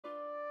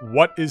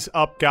What is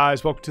up,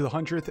 guys? Welcome to the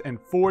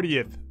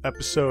 140th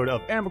episode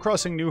of Animal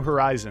Crossing New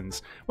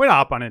Horizons. We're gonna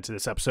hop on into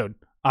this episode.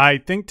 I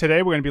think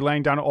today we're going to be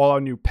laying down all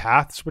our new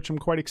paths, which I'm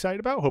quite excited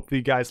about. Hopefully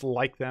you guys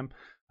like them.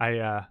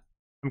 I'm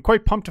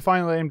quite pumped to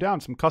finally lay them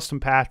down. Some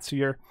custom paths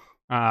here.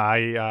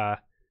 I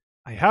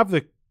have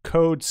the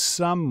code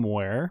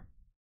somewhere.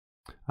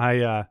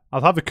 I'll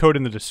have the code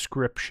in the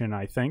description,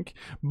 I think.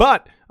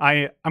 But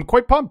I'm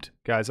quite pumped,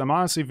 guys. I'm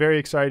honestly very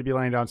excited to be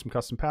laying down some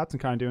custom paths and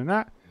kind of doing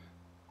that.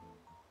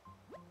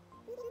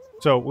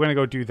 So we're going to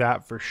go do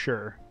that for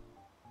sure.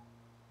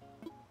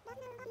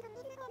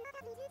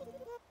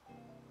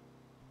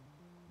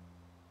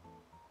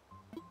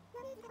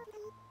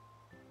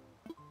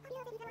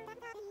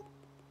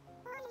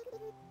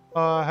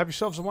 Have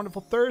yourselves a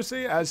wonderful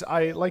Thursday, as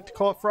I like to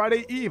call it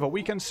Friday Eve, a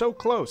weekend so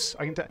close.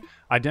 I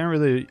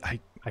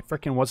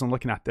freaking wasn't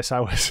looking at this. I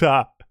was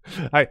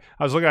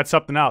looking at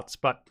something else,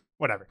 but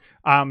whatever.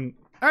 All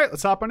right,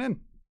 let's hop on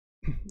in.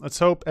 Let's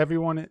hope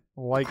everyone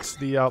likes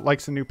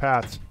the new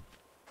paths.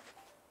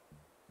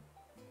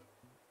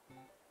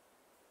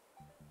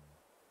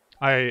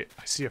 I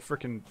see a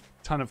freaking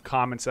ton of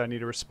comments that I need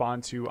to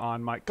respond to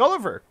on my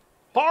Gulliver.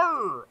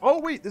 Har!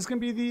 Oh wait, this is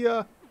gonna be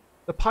the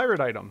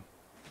pirate item.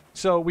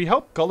 So we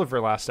helped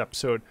Gulliver last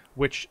episode,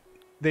 which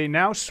they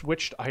now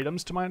switched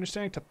items, to my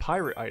understanding, to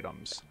pirate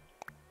items.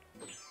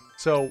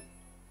 So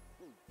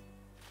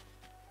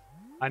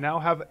I now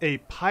have a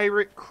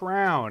pirate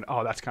crown.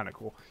 Oh, that's kind of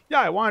cool.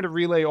 Yeah, I wanted to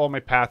relay all my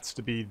paths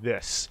to be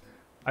this.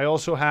 I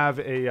also have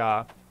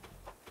a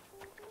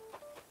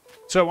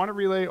So I want to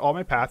relay all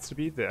my paths to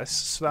be this.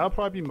 So that'll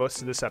probably be most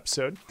of this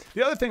episode.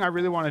 The other thing I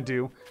really want to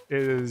do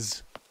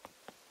is...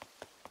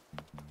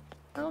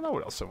 I don't know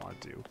what else I want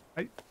to do.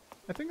 I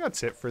think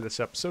that's it for this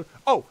episode.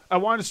 Oh, I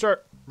wanted to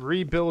start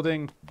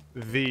rebuilding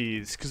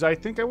these, because I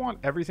think I want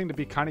everything to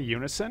be kind of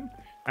unison.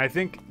 And I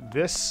think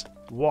this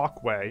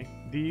walkway,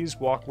 these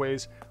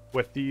walkways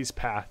with these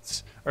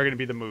paths are going to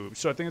be the moves.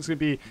 So I think it's going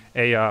to be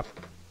a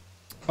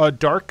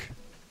dark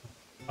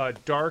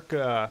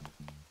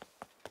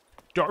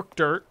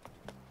dirt.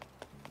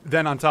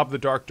 Then on top of the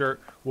dark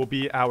dirt will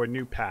be our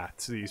new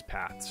paths, these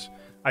paths.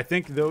 I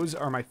think those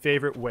are my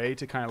favorite way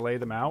to kind of lay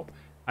them out.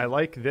 I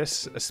like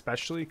this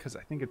especially because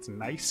I think it's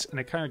nice and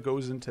it kind of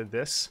goes into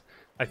this.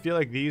 I feel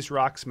like these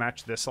rocks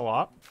match this a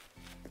lot.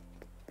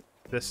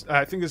 This,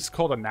 I think this is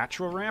called a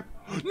natural ramp.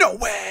 No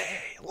way!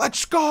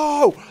 Let's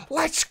go!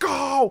 Let's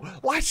go!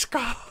 Let's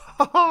go!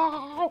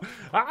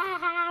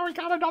 Ah, we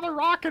got another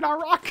rock in our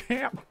rock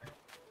camp.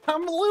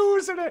 I'm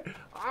losing it.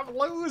 I'm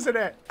losing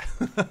it.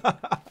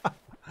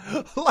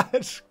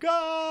 Let's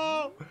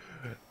go!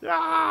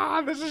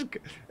 Yeah, this is...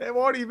 It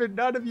won't even...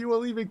 None of you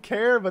will even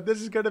care, but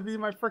this is going to be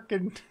my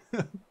freaking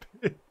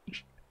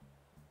pitch.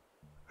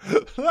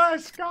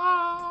 Let's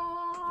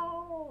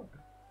go!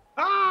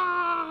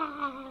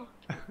 Ah!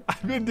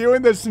 I've been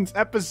doing this since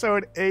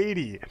episode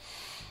 80.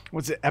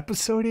 Was it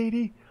episode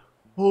 80?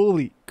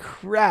 Holy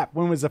crap.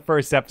 When was the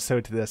first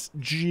episode to this?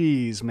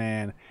 Jeez,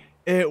 man.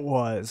 It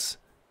was...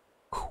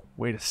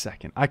 Wait a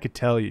second. I could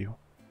tell you.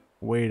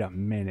 Wait a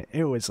minute.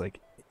 It was like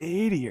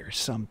 80 or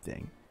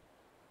something.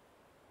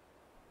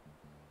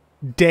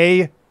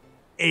 Day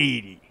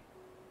 80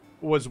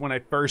 was when I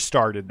first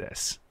started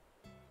this.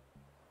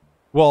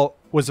 Well,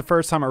 was the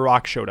first time a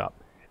rock showed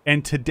up.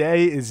 And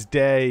today is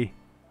day...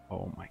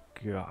 Oh my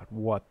god,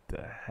 what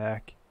the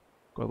heck?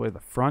 Go all the way to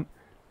the front.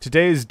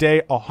 Today is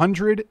day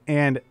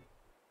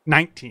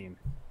 119.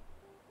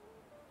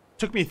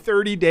 Took me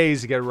 30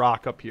 days to get a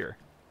rock up here.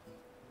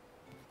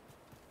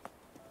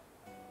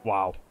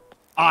 Wow.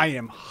 I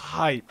am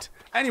hyped.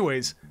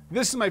 Anyways,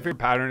 this is my favorite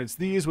pattern. It's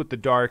these with the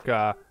dark...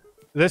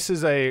 this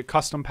is a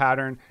custom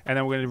pattern, and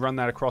then we're going to run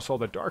that across all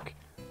the dark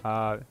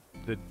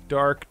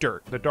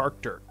dirt.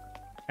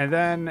 And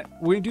then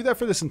we do that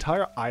for this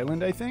entire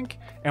island, I think.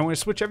 And we're going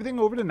to switch everything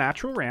over to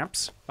natural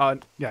ramps.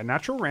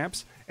 Natural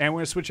ramps. And we're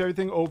going to switch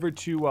everything over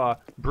to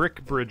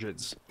brick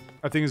bridges.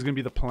 I think is going to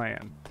be the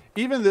plan.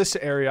 Even this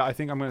area, I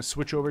think I'm going to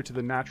switch over to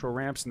the natural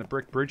ramps and the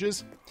brick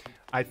bridges.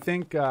 I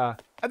think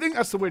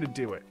that's the way to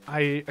do it.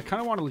 I kind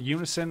of want a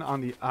unison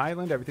on the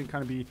island. Everything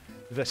kind of be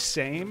the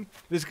same.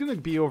 This is going to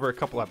be over a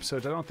couple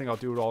episodes. I don't think I'll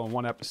do it all in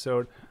one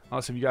episode.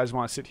 Unless if you guys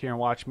want to sit here and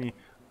watch me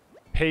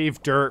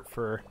pave dirt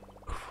for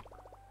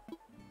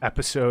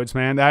episodes,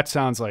 man. That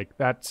sounds like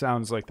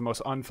the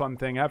most unfun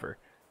thing ever.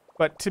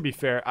 But to be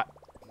fair,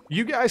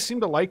 you guys seem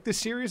to like this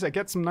series. I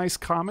get some nice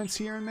comments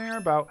here and there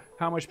about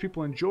how much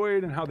people enjoy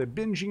it and how they're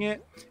binging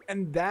it.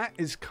 And that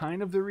is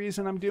kind of the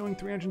reason I'm doing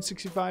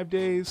 365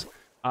 days.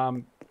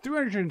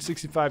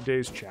 365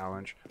 days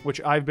challenge, which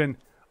I've been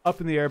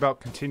up in the air about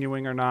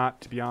continuing or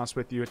not. To be honest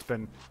with you, it's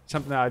been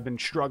something that I've been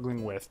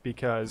struggling with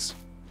because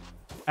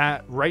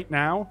right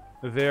now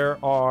there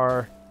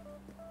are...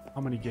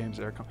 How many games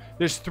are coming?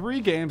 There's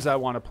 3 games I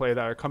want to play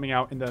that are coming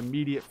out in the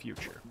immediate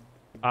future.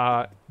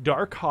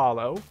 Dark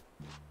Hollow,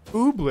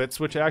 Ooblets,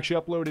 which I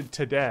actually uploaded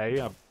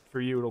today.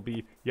 For you, it'll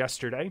be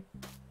yesterday.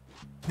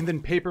 And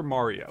then Paper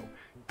Mario.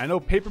 I know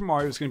Paper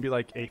Mario is going to be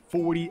like a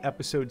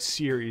 40-episode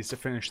series to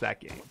finish that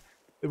game.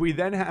 We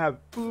then have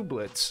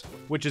Ooblets,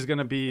 which is going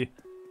to be,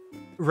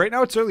 right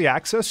now it's early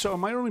access, so it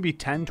might only be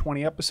 10,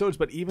 20 episodes,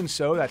 but even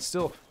so, that's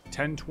still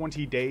 10,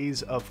 20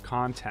 days of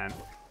content.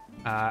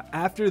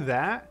 After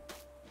that,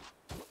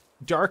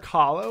 Dark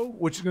Hollow,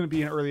 which is going to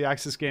be an early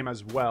access game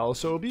as well.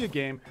 So it'll be a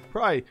game,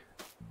 probably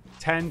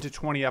 10 to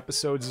 20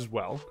 episodes as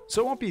well.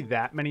 So it won't be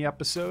that many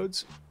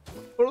episodes,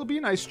 but it'll be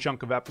a nice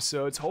chunk of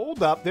episodes.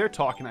 Hold up, they're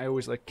talking. I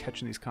always like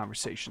catching these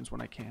conversations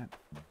when I can.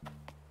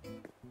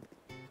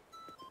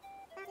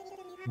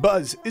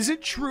 Buzz, is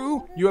it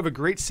true you have a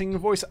great singing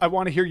voice? I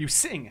want to hear you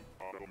sing.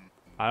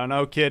 I don't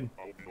know, kid.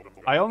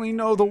 I only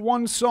know the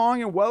one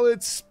song, and well,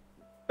 it's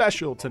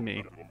special to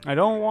me. I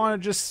don't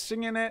want to just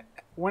singing it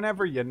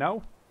whenever, you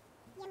know?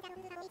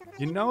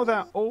 You know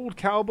that old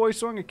cowboy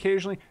song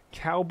occasionally?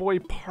 Cowboy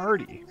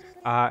Party.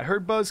 I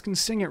heard Buzz can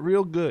sing it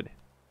real good.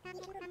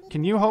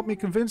 Can you help me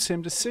convince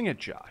him to sing it,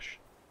 Josh?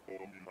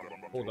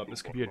 Hold up,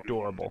 this could be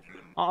adorable.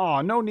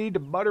 Aw, no need to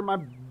butter my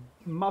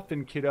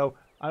muffin, kiddo.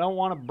 I don't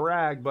want to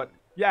brag, but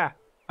yeah,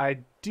 I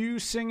do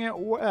sing it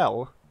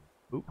well.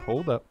 Oop,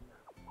 hold up.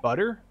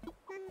 Butter?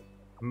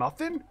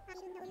 Muffin?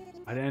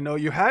 I didn't know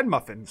you had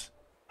muffins.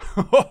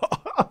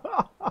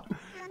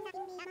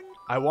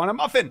 I want a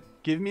muffin.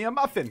 Give me a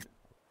muffin.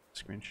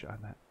 Screenshot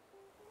that.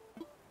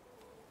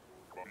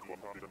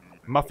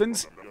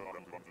 Muffins?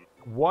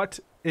 What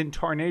in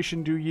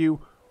tarnation do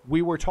you...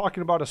 We were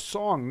talking about a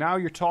song. Now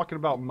you're talking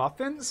about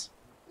muffins?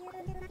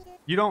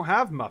 You don't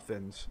have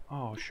muffins.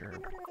 Oh, sure.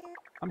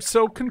 I'm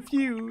so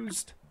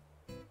confused.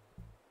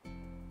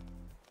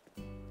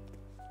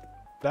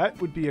 That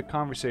would be a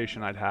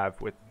conversation I'd have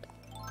with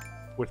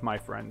my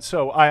friends.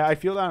 So I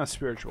feel that on a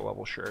spiritual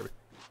level, sure.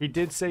 He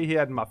did say he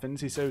had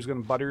muffins. He said he was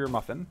going to butter your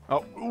muffin.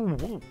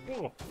 Oh,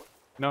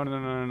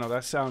 no.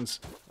 That sounds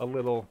a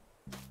little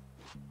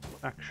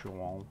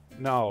sexual.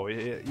 No,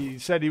 he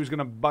said he was going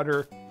to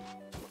butter.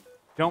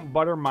 Don't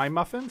butter my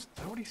muffins? Is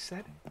that what he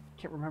said? I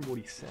can't remember what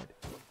he said.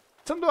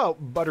 Something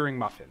about buttering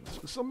muffins.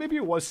 So maybe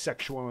it was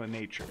sexual in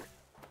nature.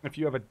 If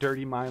you have a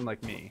dirty mind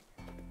like me.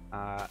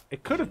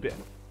 It could have been.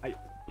 I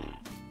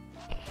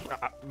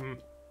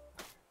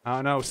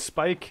don't know.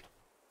 Spike.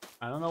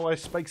 I don't know why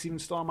Spike's even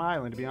still on my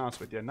island, to be honest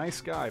with you. Nice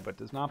guy, but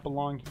does not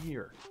belong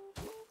here.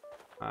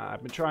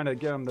 I've been trying to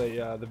get him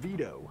the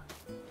veto.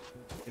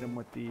 Hit him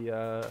with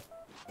the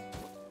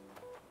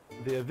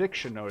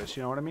eviction notice,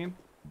 you know what I mean?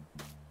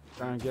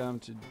 Trying to get him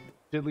to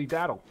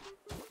diddly-daddle.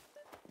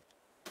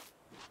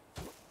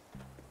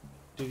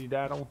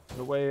 Diddly-daddle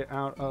the way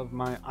out of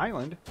my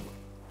island.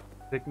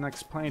 Take the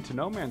next plane to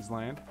no man's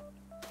land.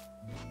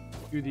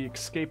 Do the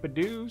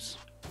escape-a-doos.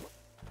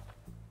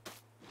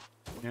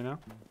 You know?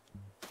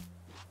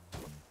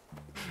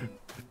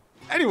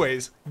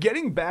 Anyways,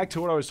 getting back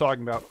to what I was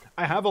talking about,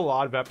 I have a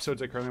lot of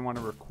episodes I currently want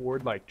to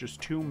record, like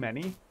just too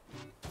many,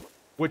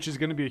 which is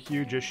going to be a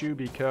huge issue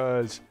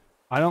because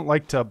I don't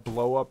like to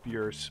blow up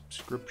your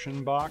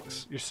subscription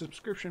box, your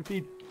subscription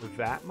feed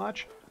that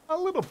much. A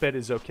little bit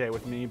is okay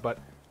with me, but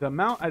the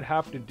amount I'd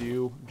have to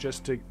do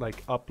just to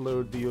like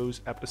upload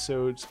those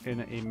episodes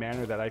in a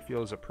manner that I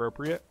feel is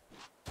appropriate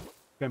is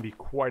going to be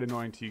quite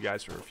annoying to you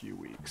guys for a few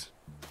weeks.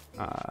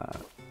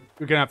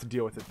 We're going to have to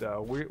deal with it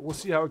though. We'll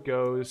see how it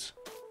goes.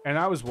 And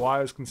that was why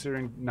I was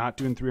considering not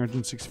doing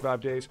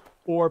 365 days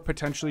or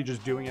potentially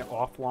just doing it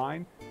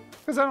offline.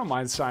 Because I don't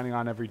mind signing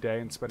on every day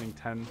and spending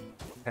 10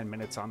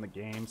 minutes on the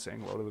game, saying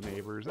hello to the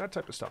neighbors. That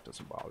type of stuff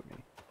doesn't bother me.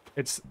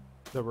 It's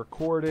the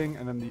recording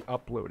and then the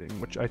uploading,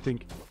 which I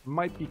think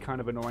might be kind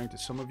of annoying to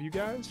some of you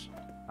guys.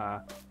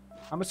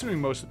 I'm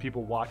assuming most of the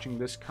people watching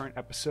this current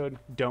episode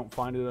don't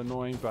find it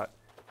annoying, but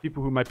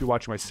people who might be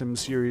watching my Sims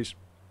series,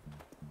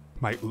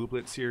 my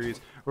Ooblet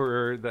series,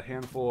 or the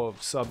handful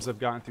of subs I've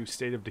gotten through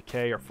State of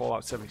Decay or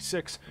Fallout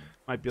 76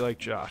 might be like,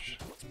 Josh,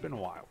 it's been a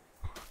while.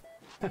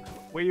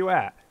 Where you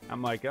at?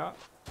 I'm like,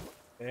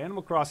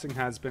 Animal Crossing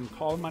has been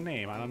calling my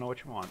name. I don't know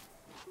what you want.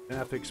 Then I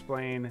have to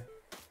explain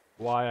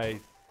why I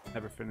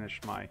never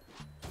finished my...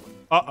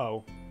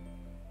 Uh-oh.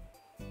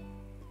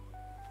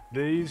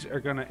 These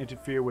are going to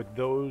interfere with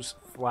those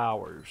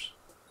flowers.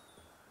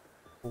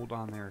 Hold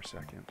on there a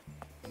second.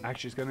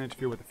 Actually, it's going to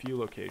interfere with a few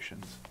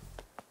locations.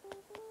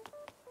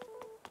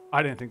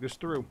 I didn't think this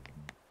through.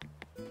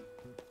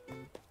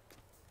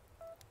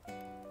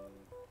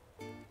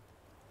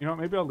 You know what?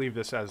 Maybe I'll leave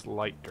this as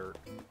light dirt.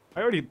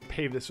 I already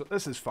paved this.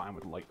 This is fine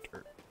with light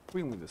dirt.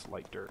 We can leave this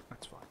light dirt.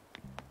 That's fine.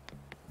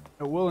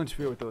 It will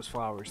interfere with those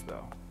flowers,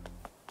 though.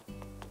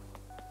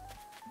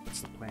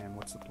 What's the plan?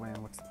 What's the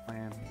plan? What's the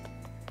plan?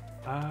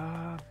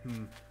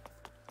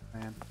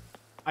 Man.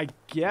 I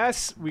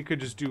guess we could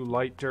just do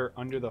light dirt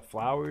under the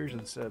flowers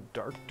instead of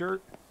dark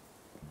dirt.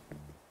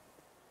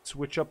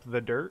 Switch up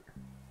the dirt.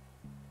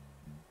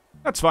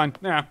 That's fine.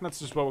 Yeah, that's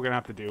just what we're gonna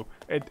have to do.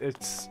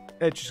 It's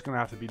just gonna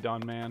have to be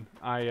done, man.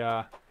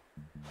 I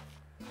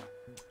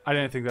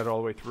didn't think that all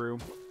the way through.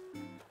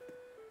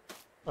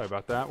 Sorry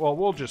about that. Well,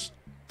 we'll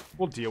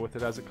deal with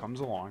it as it comes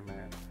along,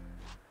 man.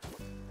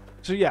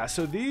 So yeah,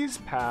 so these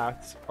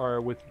paths are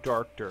with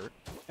dark dirt,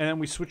 and then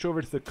we switch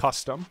over to the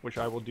custom, which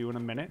I will do in a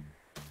minute.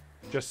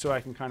 just so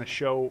I can kind of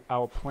show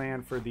our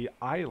plan for the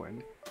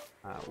island.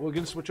 We're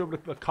going to switch over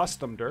to the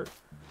custom dirt,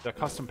 the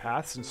custom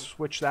paths, and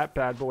switch that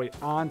bad boy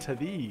onto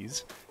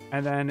these.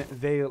 And then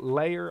they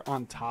layer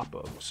on top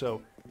of.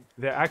 So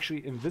they're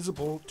actually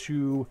invisible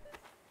to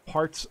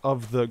parts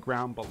of the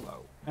ground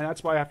below. And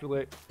that's why I have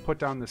to put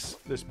down this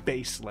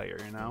base layer,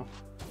 you know?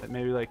 That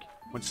maybe like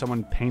when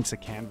someone paints a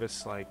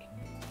canvas like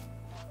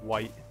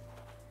white.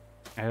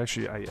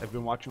 I've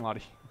been watching a lot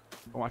of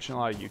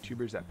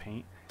YouTubers that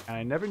paint. And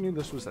I never knew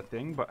this was a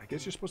thing, but I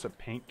guess you're supposed to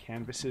paint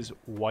canvases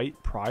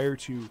white prior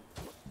to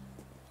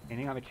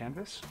painting on a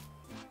canvas.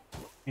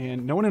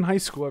 And no one in high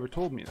school ever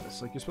told me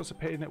this. Like, you're supposed to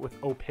paint it with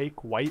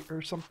opaque white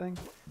or something.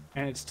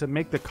 And it's to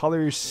make the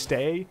colors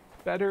stay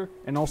better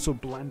and also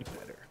blend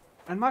better.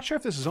 I'm not sure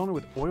if this is only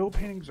with oil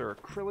paintings or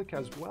acrylic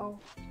as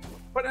well.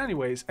 But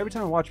anyways, every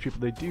time I watch people,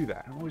 they do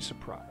that. I'm always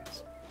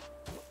surprised.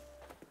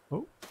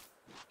 Oh.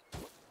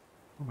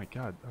 Oh my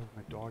god, that was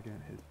my dog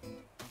in his...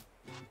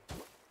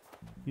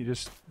 He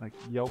just, like,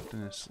 yelped in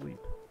his sleep.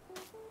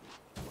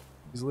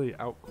 He's literally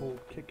out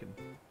cold kicking.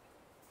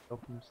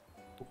 Hopefully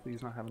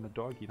he's not having a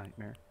doggy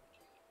nightmare.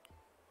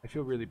 I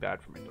feel really bad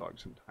for my dog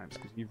sometimes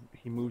because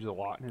he moves a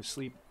lot in his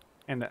sleep.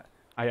 And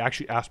I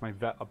actually asked my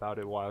vet about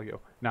it a while ago.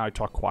 Now I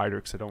talk quieter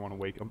because I don't want to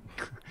wake him.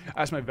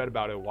 I asked my vet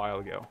about it a while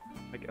ago.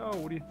 Like, oh,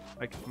 what do you...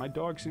 Like, my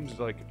dog seems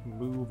to, like,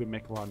 move and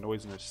make a lot of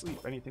noise in his sleep.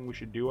 Anything we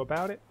should do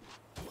about it?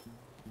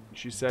 And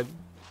she said,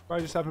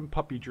 probably just having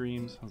puppy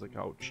dreams. I was like,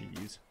 oh,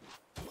 jeez.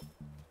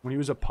 When he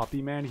was a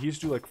puppy, man, he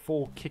used to do like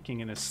full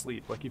kicking in his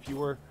sleep. Like if you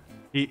were,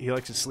 he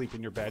likes to sleep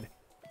in your bed.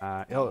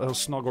 He'll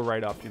snuggle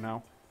right up, you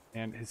know.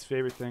 And his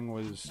favorite thing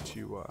was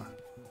to,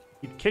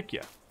 he'd kick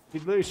you. He'd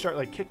literally start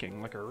like kicking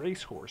like a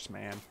racehorse,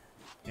 man.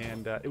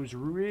 And it was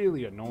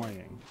really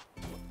annoying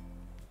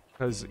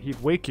because he'd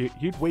wake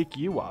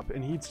you up,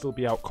 and he'd still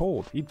be out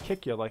cold. He'd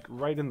kick you like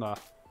right in the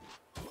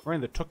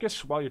tuchus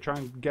while you're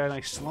trying to get a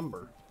nice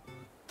slumber.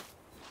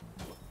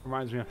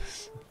 Reminds me of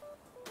this.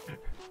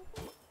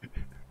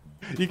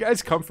 You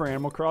guys come for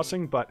Animal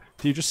Crossing, but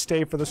do you just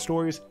stay for the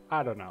stories?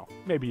 I don't know.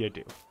 Maybe you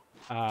do.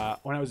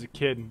 When I was a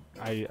kid,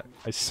 I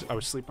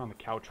was sleeping on the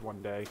couch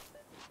one day,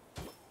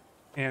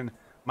 and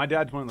my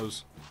dad's one of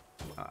those.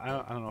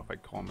 I don't know if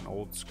I'd call him an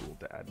old school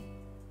dad.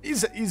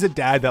 He's a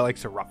dad that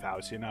likes to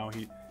roughhouse. You know,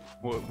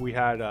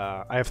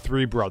 I have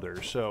 3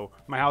 brothers, so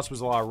my house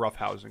was a lot of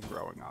roughhousing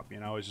growing up.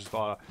 You know, it was just a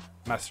lot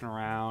of messing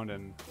around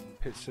and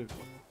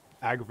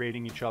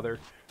aggravating each other.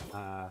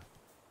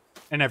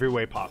 In every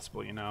way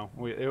possible, you know.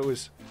 It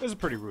was a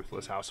pretty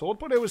ruthless household,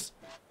 but it was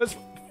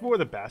for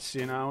the best,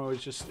 you know. It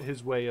was just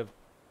his way of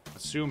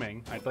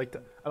assuming. I like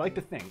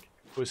to think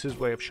it was his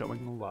way of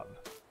showing the love.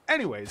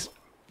 Anyways,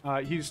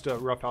 he used to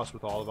roughhouse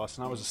with all of us,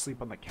 and I was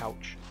asleep on the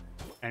couch,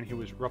 and he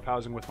was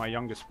roughhousing with my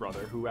youngest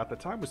brother, who at the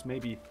time was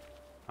maybe,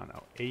 I don't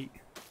know, 8.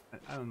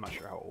 I'm not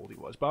sure how old he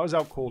was, but I was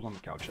out cold on the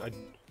couch. I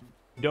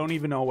don't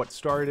even know what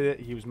started it.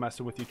 He was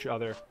messing with each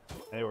other.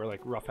 They were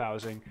like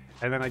roughhousing,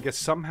 and then I guess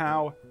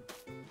somehow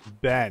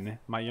Ben,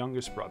 my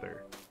youngest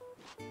brother,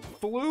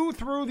 flew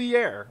through the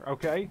air,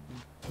 okay?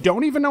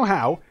 Don't even know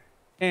how.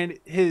 And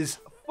his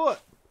foot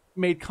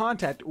made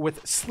contact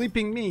with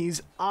sleeping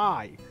me's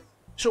eye.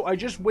 So I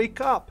just wake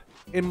up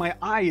and my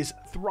eye is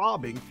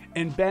throbbing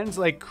and Ben's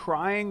like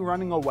crying,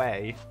 running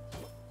away.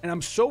 And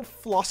I'm so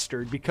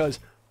flustered because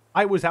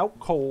I was out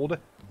cold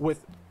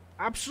with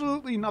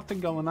absolutely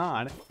nothing going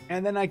on.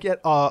 And then I get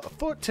a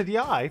foot to the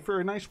eye for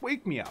a nice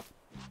wake me up.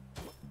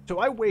 So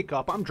I wake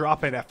up, I'm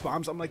dropping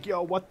F-bombs. I'm like,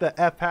 yo, what the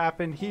F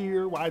happened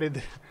here?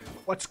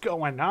 What's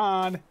going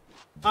on?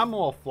 I'm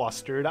all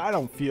flustered. I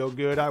don't feel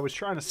good. I was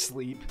trying to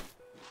sleep.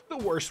 The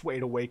worst way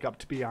to wake up,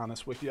 to be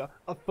honest with you.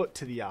 A foot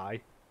to the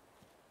eye.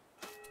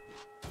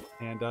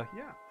 And,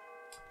 yeah.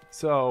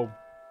 So,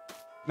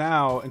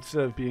 now,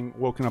 instead of being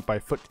woken up by a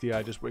foot to the eye,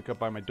 I just wake up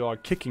by my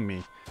dog kicking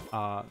me,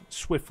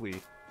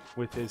 swiftly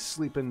with his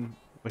sleeping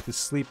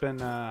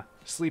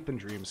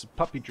dreams.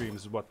 Puppy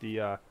dreams is what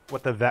the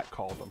vet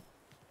called them.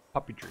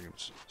 Puppy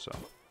dreams. So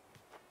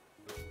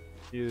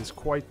he is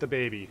quite the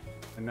baby,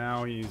 and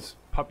now he's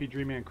puppy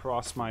dreaming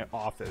across my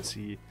office.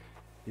 He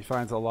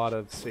finds a lot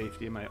of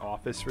safety in my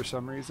office for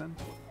some reason.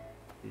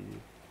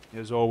 He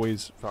has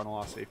always found a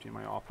lot of safety in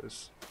my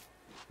office.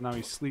 Now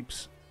he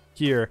sleeps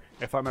here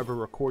if I'm ever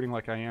recording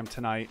like I am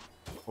tonight,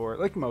 or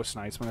like most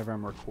nights whenever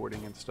I'm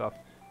recording and stuff.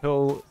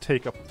 He'll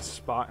take up the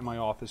spot in my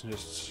office and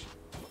just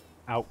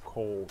out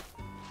cold.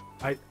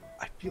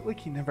 I feel like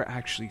he never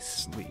actually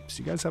sleeps.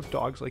 You guys have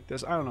dogs like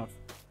this? I don't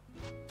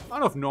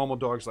know if normal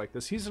dogs like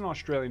this. He's an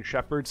Australian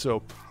Shepherd,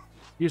 so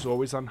he's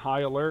always on high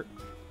alert.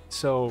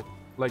 So,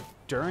 like,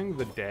 during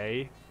the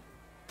day,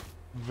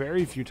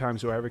 very few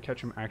times do I ever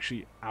catch him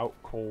actually out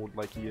cold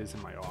like he is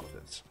in my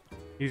office.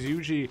 He's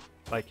usually,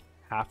 like,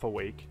 half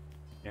awake,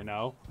 you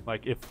know?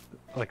 Like, if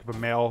a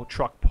mail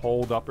truck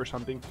pulled up or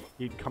something,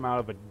 he'd come out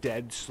of a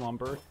dead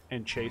slumber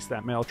and chase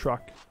that mail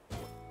truck.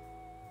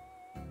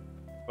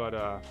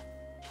 But,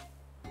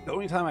 the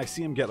only time I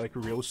see him get, like,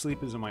 real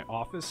sleep is in my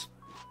office.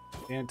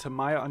 And to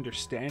my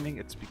understanding,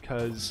 it's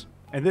because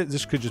and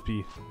this could just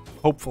be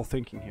hopeful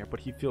thinking here, but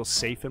he feels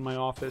safe in my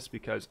office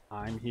because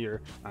I'm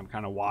here. I'm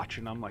kind of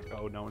watching him like,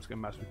 oh, no one's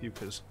gonna mess with you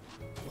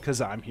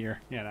because I'm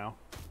here, you know,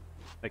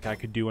 like I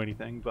could do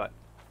anything. But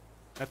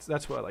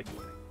that's what I like to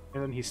think.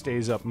 And then he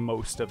stays up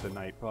most of the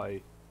night,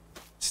 probably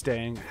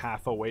staying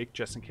half awake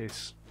just in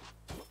case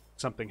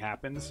something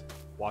happens,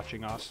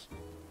 watching us.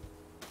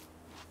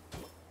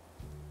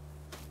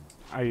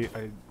 I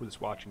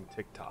was watching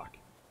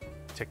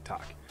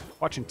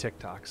watching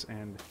TikToks,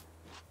 and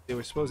they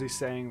were supposedly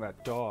saying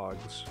that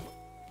dogs,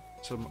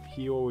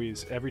 he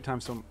always, every time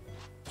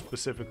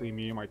specifically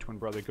me and my twin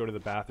brother go to the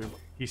bathroom,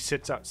 he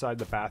sits outside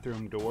the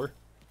bathroom door.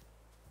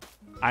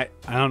 I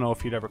don't know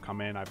if he'd ever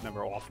come in. I've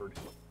never offered,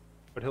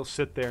 but he'll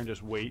sit there and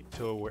just wait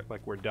till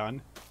we're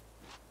done.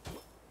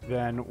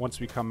 Then once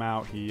we come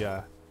out, he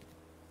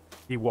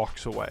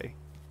walks away.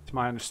 To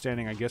my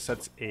understanding, I guess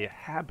that's a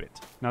habit.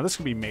 Now this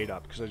could be made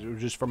up because it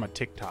was just from a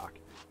TikTok.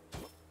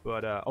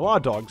 But a lot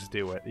of dogs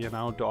do it, you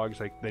know. Dogs,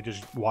 like, they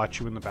just watch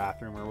you in the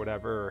bathroom or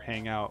whatever, or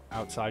hang out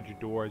outside your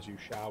door as you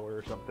shower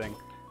or something.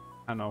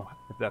 I don't know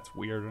if that's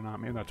weird or not.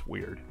 Maybe that's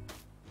weird.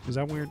 Is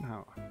that weird?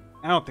 No.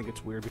 I don't think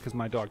it's weird because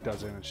my dog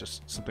does it and it's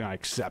just something I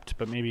accept.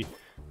 But maybe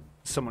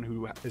someone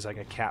who is like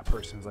a cat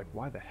person is like,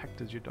 why the heck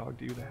does your dog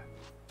do that?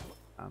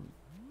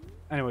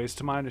 Anyways,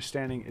 to my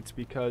understanding, it's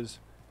because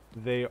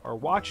they are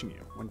watching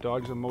you. When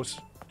dogs are most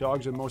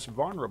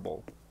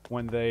vulnerable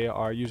when they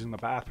are using the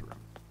bathroom.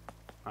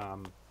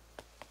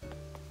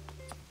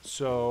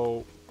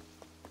 So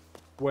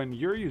when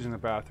you're using the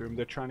bathroom,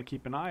 they're trying to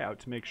keep an eye out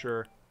to make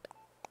sure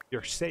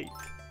you're safe.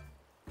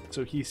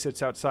 So he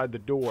sits outside the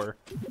door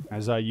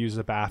as I use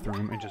the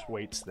bathroom and just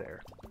waits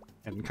there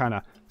and kind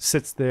of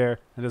sits there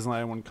and doesn't let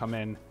anyone come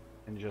in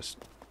and just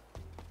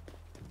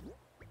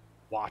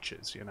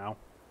watches, you know.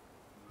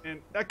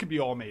 And that could be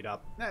all made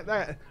up.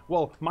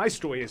 Well, my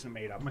story isn't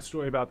made up. My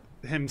story about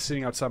him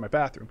sitting outside my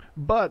bathroom.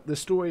 But the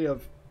story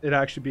of it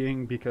actually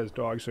being because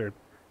dogs are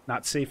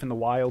not safe in the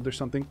wild or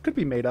something could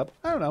be made up.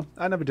 I don't know.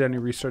 I never did any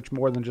research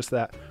more than just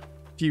that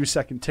few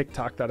second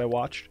TikTok that I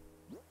watched.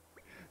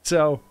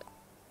 So,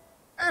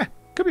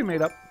 could be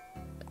made up.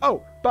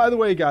 Oh, by the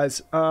way,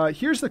 guys,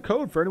 here's the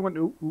code for anyone.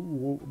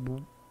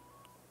 Ooh.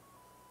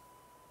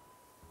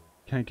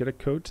 Can I get a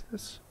code to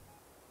this?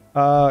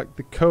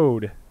 The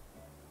code.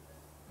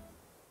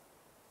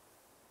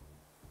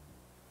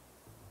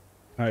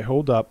 All right,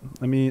 hold up.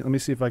 Let me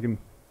see if I can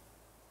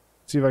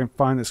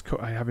find this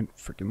code. I haven't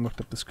freaking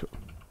looked up this code.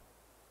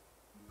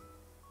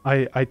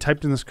 I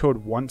typed in this code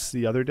once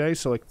the other day,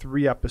 so like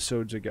 3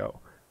 episodes ago.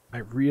 I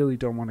really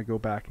don't want to go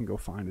back and go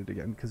find it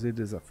again because it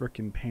is a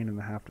freaking pain in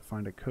the half to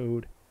find a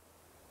code.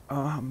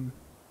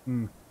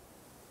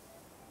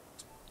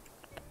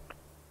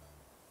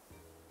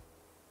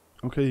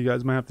 Okay, you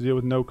guys might have to deal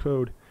with no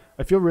code.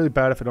 I feel really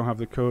bad if I don't have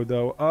the code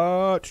though.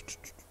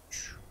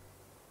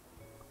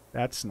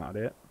 That's not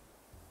it.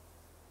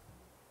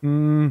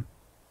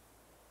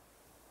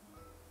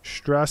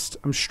 Stressed.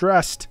 I'm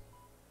stressed.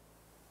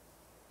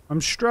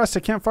 I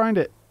can't find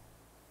it.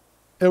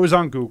 It was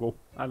on Google.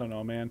 I don't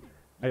know, man.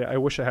 I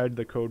wish I had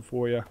the code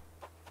for you.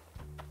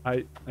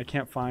 I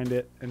can't find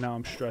it, and now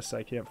I'm stressed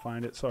I can't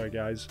find it. Sorry,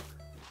 guys.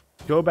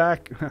 Go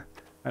back.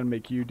 I'd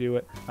make you do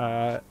it.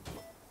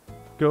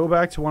 Go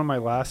back to one of my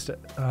last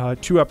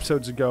 2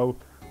 episodes ago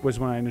was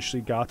when I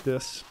initially got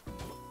this.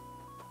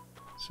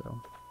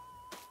 So,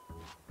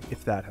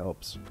 if that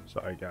helps.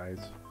 Sorry, guys.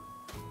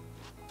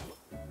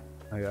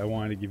 I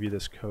wanted to give you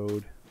this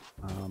code.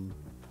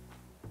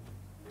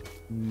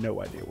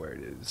 No idea where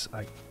it is.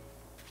 I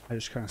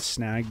just kind of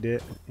snagged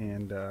it,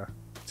 and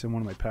it's in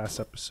one of my past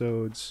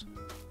episodes.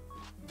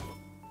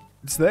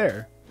 It's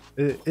there.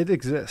 It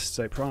exists,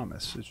 I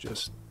promise. It's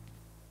just,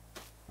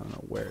 I don't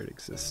know where it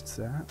exists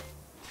at.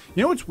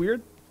 You know what's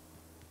weird?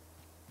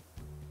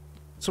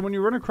 So when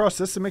you run across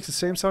this, it makes the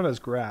same sound as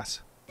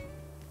grass.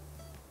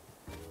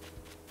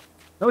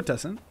 No, it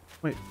doesn't.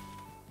 Wait.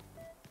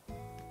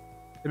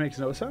 It makes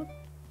no sound?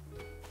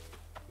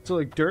 So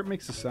like dirt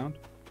makes a sound?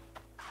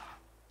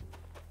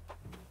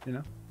 You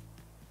know?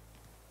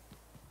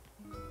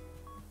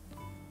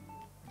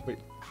 Wait.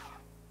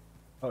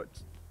 Oh,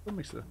 it's, what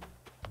makes it?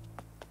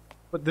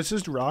 But this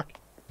is rock.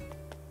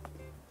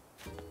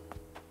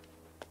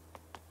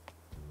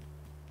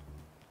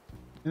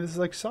 And this is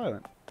like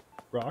silent.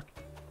 Rock,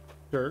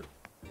 dirt,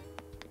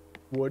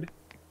 wood.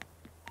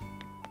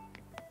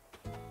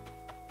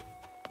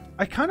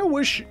 I kind of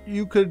wish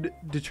you could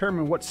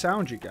determine what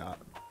sound you got.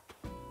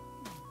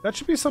 That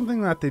should be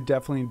something that they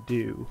definitely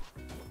do.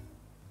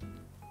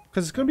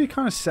 Because it's going to be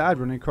kind of sad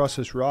running across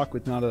this rock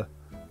with not a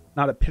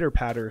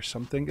pitter-patter or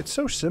something. It's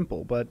so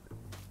simple, but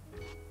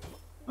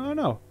I don't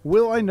know.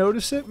 Will I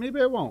notice it?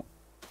 Maybe I won't.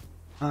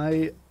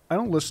 I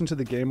don't listen to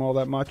the game all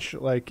that much.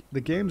 Like, the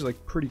game's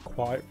like pretty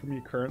quiet for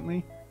me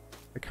currently.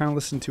 I kind of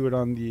listen to it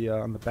on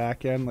the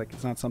back end. Like,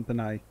 it's not something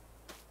I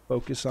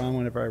focus on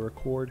whenever I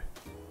record.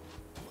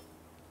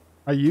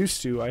 I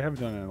used to. I haven't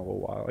done it in a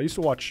little while. I used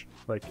to watch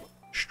like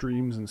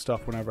streams and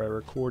stuff whenever I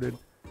recorded.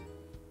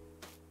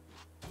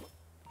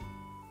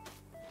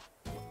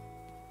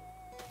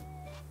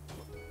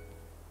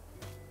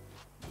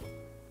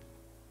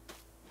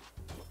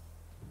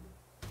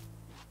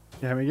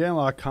 Yeah, I'm getting a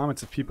lot of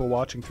comments of people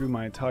watching through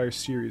my entire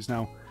series.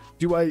 Now,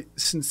 do I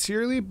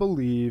sincerely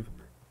believe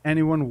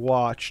anyone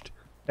watched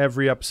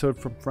every episode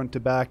from front to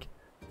back?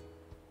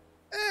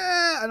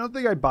 I don't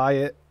think I buy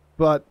it,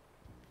 but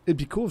it'd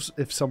be cool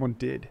if someone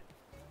did.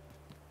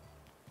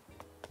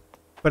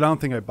 But I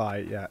don't think I buy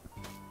it yet.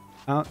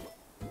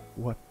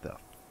 What the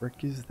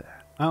frick is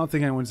that? I don't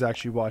think anyone's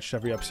actually watched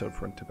every episode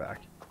front to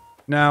back.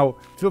 Now,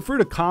 feel free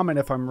to comment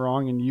if I'm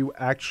wrong and you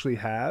actually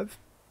have.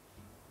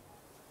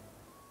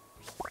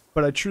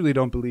 But I truly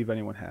don't believe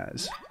anyone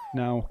has.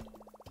 Now,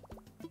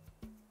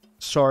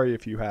 sorry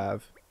if you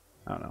have.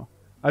 I don't know.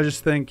 I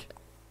just think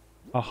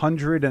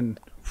 100 and...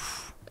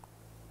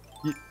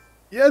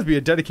 You have to be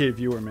a dedicated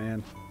viewer,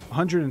 man.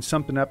 100 and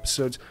something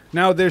episodes.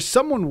 Now, there's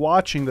someone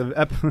watching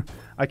the...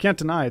 I can't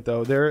deny it,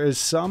 though. There is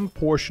some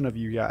portion of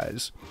you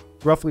guys.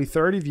 Roughly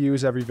 30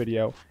 views every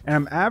video. And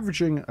I'm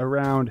averaging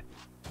around,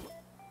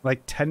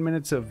 like, 10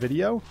 minutes of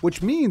video.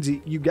 Which means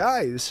you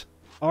guys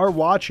are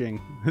watching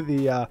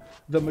the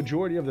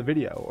majority of the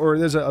video. Or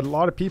there's a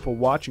lot of people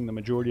watching the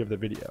majority of the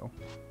video.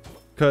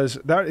 Because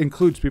that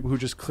includes people who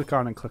just click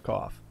on and click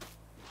off.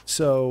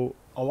 So...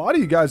 a lot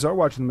of you guys are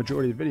watching the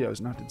majority of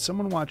videos. Now, did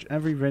someone watch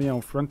every video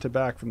front to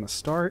back from the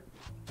start?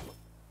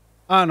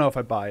 I don't know if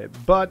I buy it,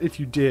 but if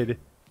you did,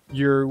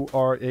 you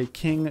are a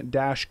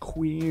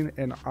king-queen,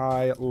 and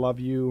I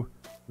love you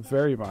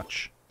very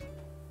much.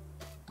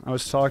 I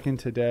was talking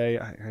today,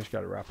 I just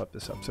gotta wrap up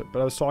this episode, but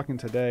I was talking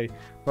today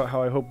about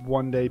how I hope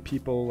one day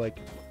people, like,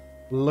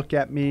 look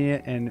at me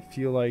and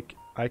feel like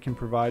I can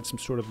provide some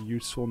sort of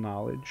useful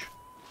knowledge.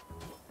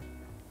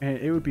 And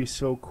it would be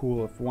so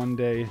cool if one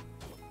day...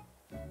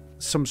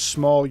 some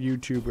small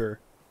YouTuber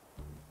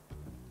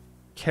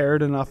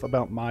cared enough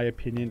about my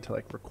opinion to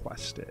like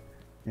request it.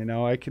 You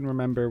know, I can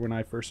remember when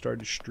I first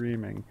started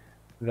streaming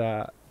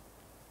that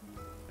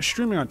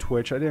streaming on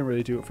Twitch, I didn't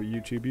really do it for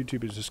YouTube.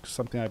 YouTube is just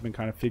something I've been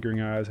kind of figuring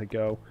out as I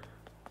go.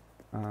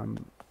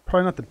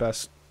 Probably not the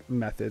best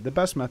method. The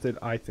best method,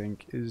 I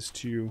think, is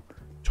to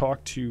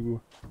talk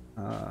to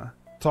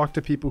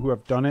people who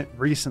have done it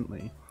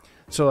recently.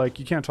 So like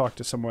you can't talk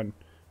to someone,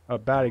 a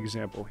bad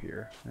example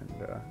here, and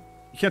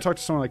you can't talk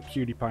to someone like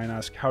PewDiePie and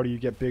ask, how do you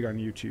get big on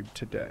YouTube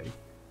today?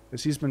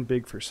 Because he's been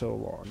big for so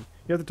long.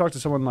 You have to talk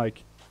to someone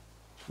like,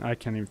 I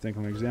can't even think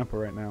of an example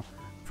right now,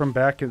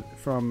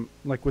 from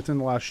like within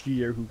the last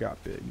year who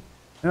got big.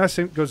 And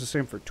that goes the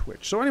same for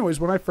Twitch. So anyways,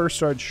 when I first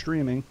started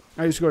streaming,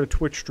 I used to go to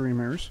Twitch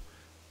streamers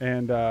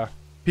and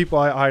people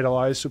I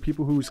idolized, so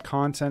people whose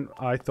content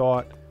I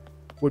thought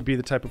would be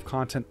the type of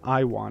content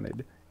I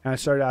wanted. And I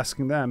started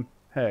asking them,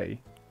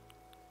 hey,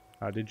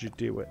 how did you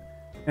do it?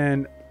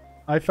 And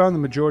I found the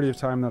majority of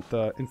the time that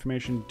the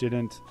information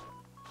didn't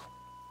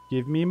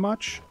give me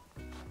much,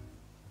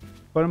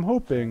 but I'm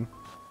hoping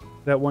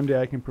that one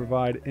day I can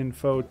provide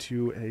info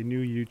to a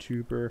new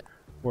YouTuber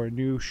or a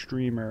new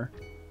streamer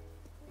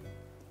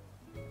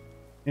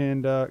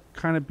and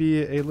kind of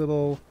be a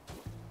little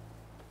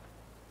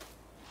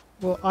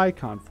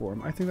icon for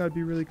him. I think that'd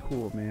be really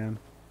cool, man.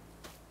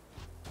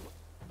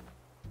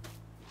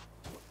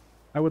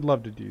 I would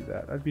love to do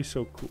that. That'd be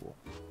so cool.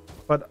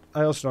 But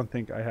I also don't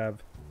think I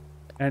have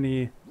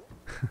any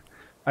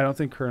I don't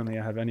think currently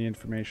I have any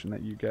information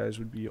that you guys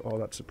would be all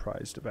that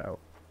surprised about.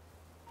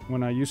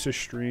 When I used to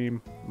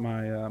stream,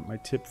 my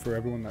tip for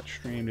everyone that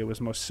streamed, it was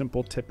the most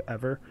simple tip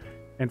ever,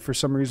 and for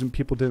some reason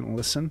people didn't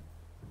listen,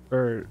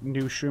 or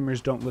new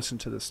streamers don't listen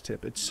to this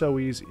tip. It's so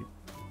easy.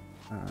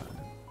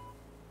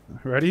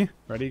 Ready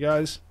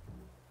guys?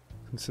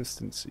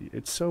 Consistency.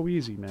 It's so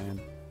easy,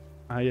 man.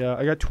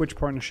 I got Twitch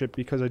partnership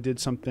because I did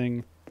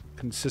something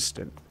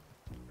consistent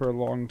for a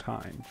long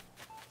time.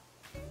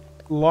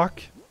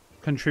 Luck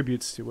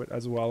contributes to it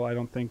as well. I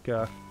don't think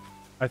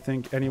I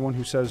think anyone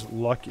who says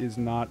luck is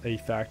not a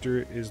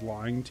factor is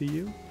lying to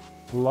you.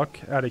 Luck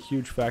had a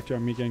huge factor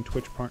on me getting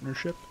Twitch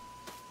partnership,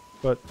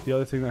 but the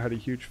other thing that had a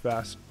huge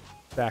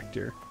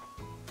factor,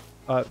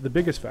 the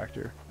biggest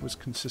factor, was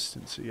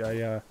consistency.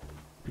 I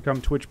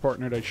become Twitch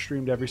partnered. I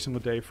streamed every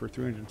single day for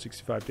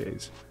 365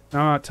 days.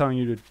 Now, I'm not telling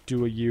you to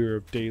do a year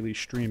of daily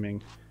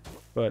streaming,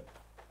 but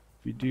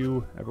if you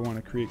do ever want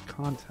to create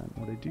content,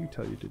 what I do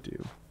tell you to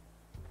do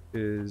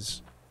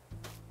is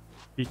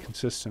be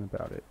consistent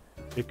about it.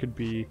 It could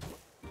be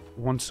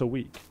once a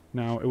week.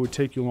 Now, it would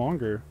take you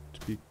longer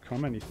to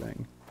become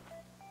anything,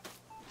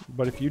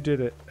 but if you did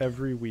it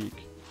every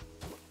week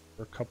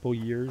for a couple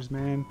years,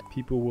 man,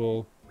 people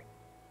will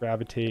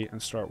gravitate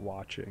and start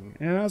watching.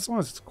 And as long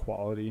as it's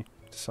quality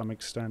to some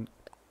extent,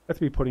 you have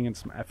to be putting in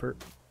some effort.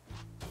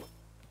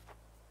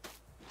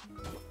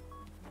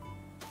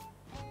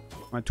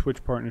 My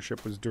Twitch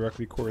partnership was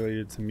directly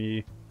correlated to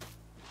me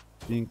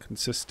being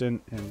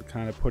consistent and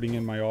kind of putting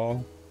in my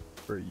all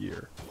for a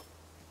year.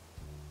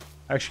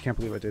 I actually can't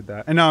believe I did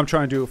that. And now I'm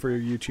trying to do it for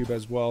YouTube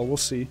as well. We'll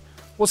see.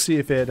 We'll see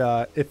if it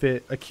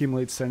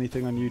accumulates to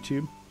anything on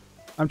YouTube.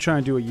 I'm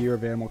trying to do a year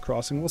of Animal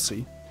Crossing. We'll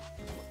see.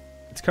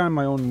 It's kind of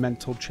my own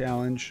mental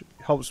challenge.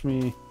 It helps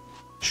me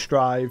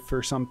strive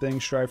for something,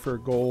 strive for a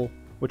goal,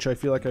 which I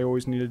feel like I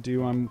always need to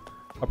do. I'm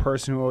a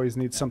person who always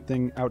needs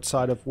something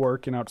outside of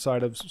work and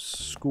outside of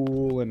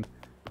school and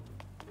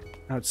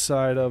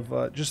outside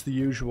of just the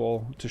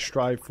usual to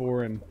strive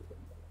for. And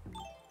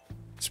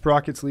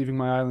Sprocket's leaving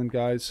my island,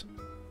 guys.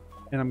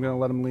 And I'm going to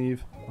let him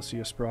leave. I'll see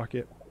you,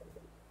 Sprocket.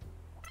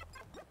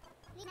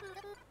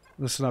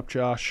 Listen up,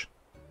 Josh.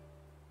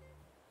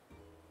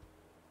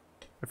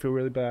 I feel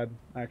really bad,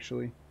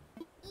 actually.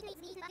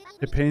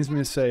 It pains me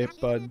to say it,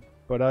 bud,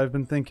 but I've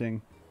been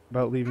thinking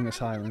about leaving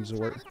this island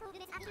resort.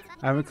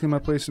 I haven't cleaned my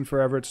place in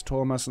forever. It's a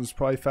total mess, and it's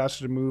probably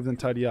faster to move than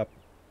tidy up.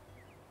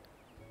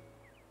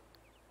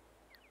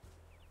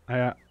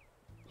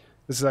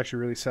 This is actually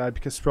really sad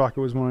because Sprocket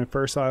was one of my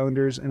first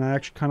islanders, and I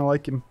actually kind of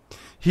like him.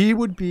 He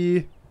would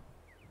be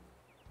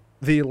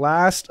the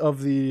last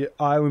of the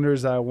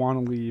islanders that I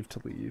want to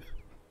leave.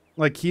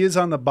 Like, he is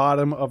on the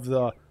bottom of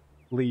the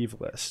leave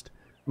list.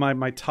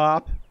 My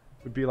top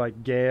would be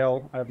like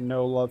Gale. I have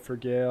no love for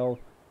Gale.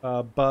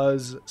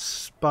 Buzz,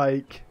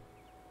 Spike.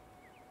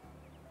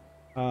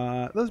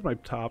 Those are my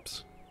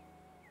tops.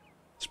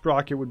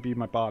 Sprocket would be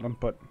my bottom,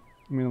 but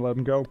I'm going to let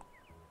him go.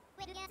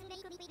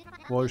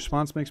 Well, your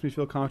response makes me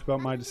feel confident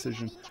about my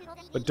decision.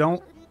 But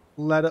don't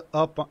let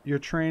up your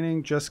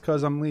training just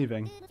because I'm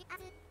leaving.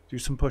 Do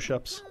some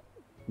push-ups.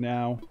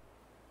 Now.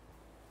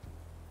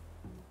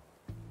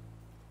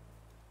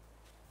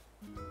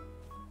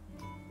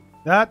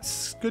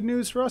 That's good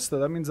news for us, though.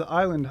 That means the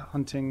island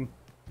hunting,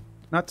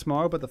 not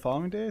tomorrow, but the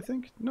following day, I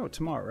think? No,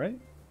 tomorrow, right?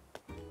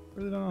 I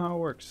really don't know how it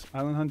works.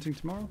 Island hunting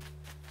tomorrow?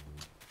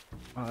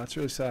 Oh, that's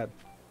really sad.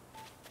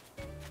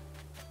 I'm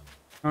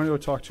gonna go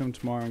talk to him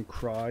tomorrow and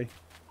cry.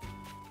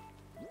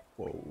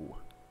 Whoa.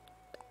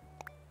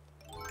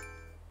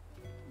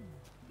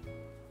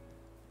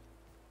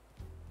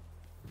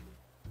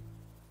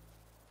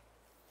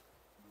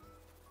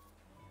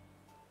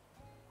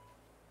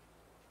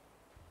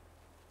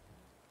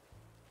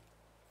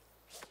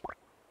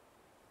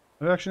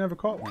 I've actually never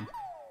caught one.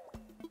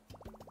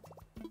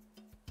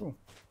 Cool.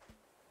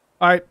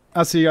 Alright,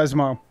 I'll see you guys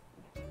tomorrow.